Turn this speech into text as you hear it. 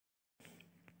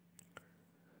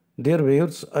Dear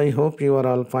viewers, I hope you are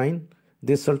all fine.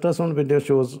 This ultrasound video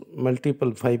shows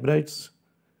multiple fibroids,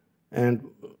 and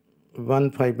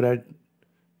one fibroid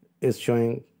is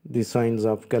showing the signs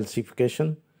of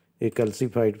calcification, a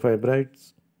calcified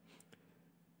fibroids.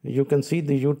 You can see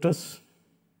the uterus.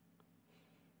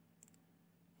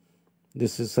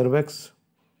 This is cervix.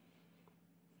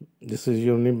 This is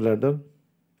urinary bladder.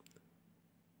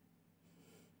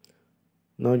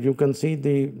 Now you can see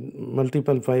the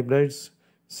multiple fibroids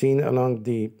seen along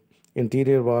the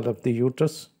interior wall of the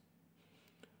uterus.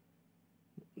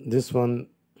 This one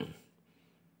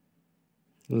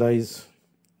lies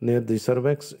near the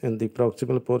cervix in the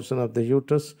proximal portion of the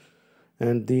uterus,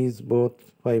 and these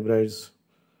both fibroids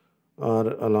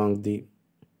are along the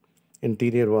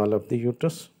interior wall of the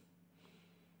uterus.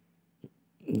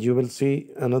 You will see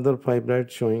another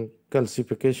fibroid showing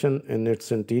calcification in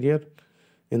its interior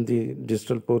in the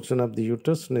distal portion of the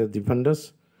uterus near the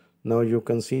fundus. Now you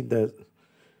can see that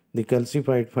the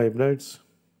calcified fibroids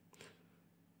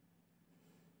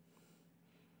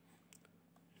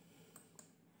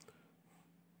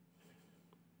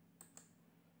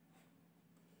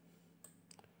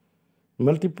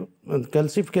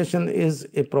calcification is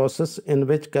a process in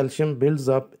which calcium builds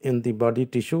up in the body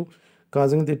tissue,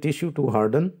 causing the tissue to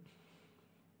harden.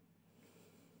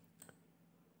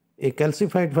 A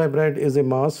calcified fibroid is a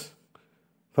mass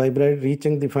fibroid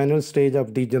reaching the final stage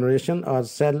of degeneration or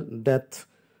cell death,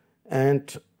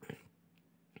 and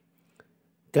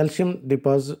calcium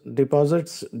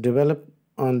deposits develop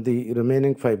on the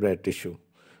remaining fibroid tissue.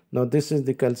 Now this is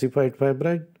the calcified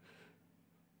fibroid.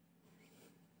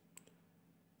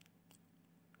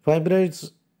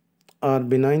 Fibroids are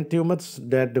benign tumors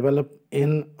that develop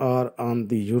in or on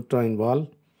the uterine wall.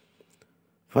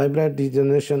 Fibroid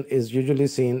degeneration is usually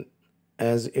seen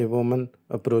as a woman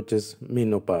approaches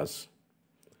menopause.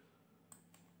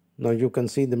 Now you can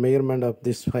see the measurement of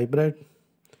this fibroid,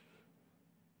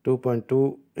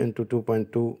 2.2 into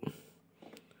 2.2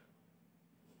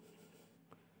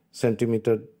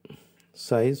 centimeter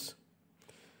size.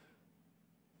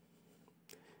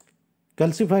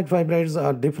 Calcified fibroids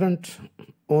are different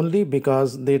only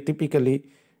because they typically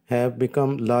have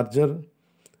become larger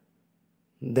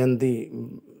than the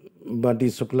blood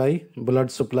supply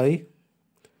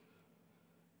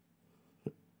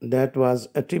that was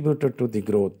attributed to the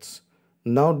growths.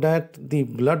 Now that the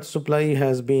blood supply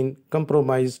has been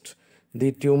compromised,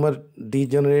 the tumor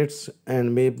degenerates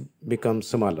and may become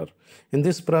smaller. In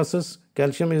this process,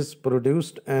 calcium is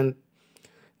produced and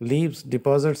leaves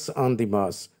deposits on the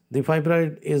mass. The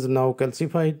fibroid is now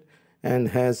calcified and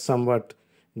has somewhat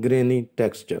grainy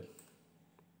texture.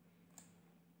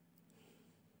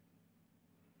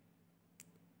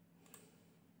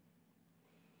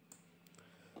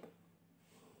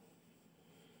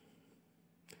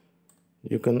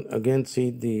 You can again see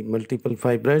the multiple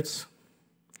fibroids.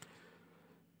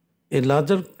 A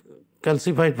larger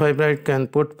calcified fibroid can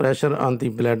put pressure on the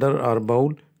bladder or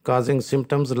bowel, causing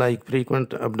symptoms like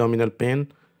frequent abdominal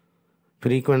pain,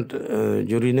 frequent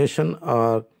urination,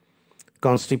 or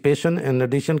constipation. In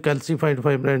addition, calcified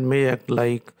fibroid may act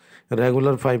like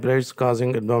regular fibroids,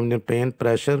 causing abdominal pain,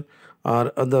 pressure,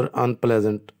 or other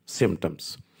unpleasant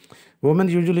symptoms. Women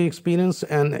usually experience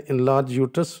an enlarged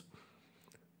uterus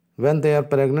when they are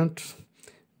pregnant.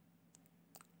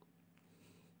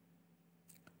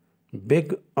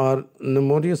 Big or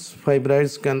numerous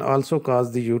fibroids can also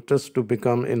cause the uterus to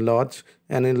become enlarged.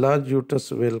 An enlarged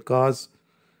uterus will cause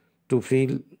to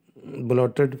feel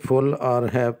bloated, full, or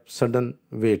have sudden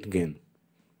weight gain.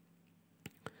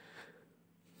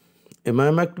 A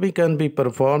myomectomy can be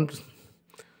performed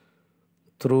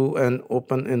through an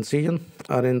open incision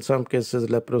or in some cases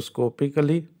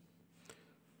laparoscopically.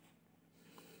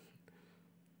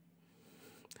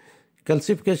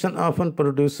 Calcification often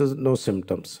produces no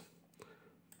symptoms.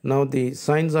 Now the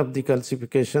signs of the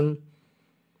calcification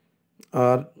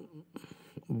are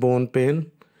bone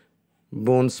pain,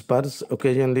 bone spurs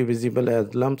occasionally visible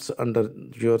as lumps under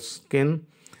your skin,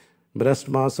 breast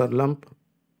mass or lump,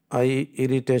 eye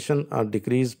irritation or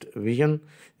decreased vision,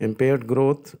 impaired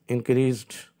growth,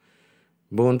 increased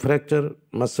bone fracture,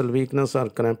 muscle weakness or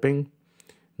cramping,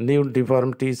 new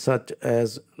deformities such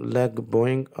as leg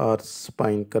bowing or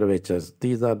spine curvatures.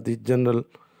 These are the general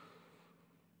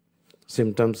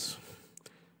symptoms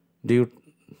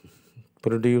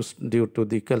produced due to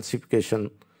the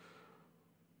calcification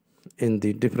in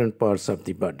the different parts of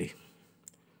the body.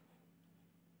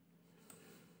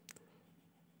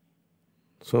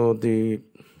 So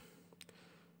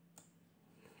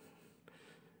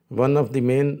one of the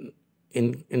main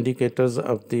indicators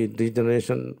of the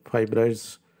degeneration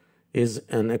fibroids is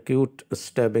an acute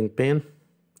stabbing pain.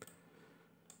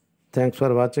 Thanks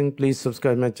for watching. Please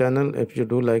subscribe my channel. If you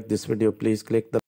do like this video, please click the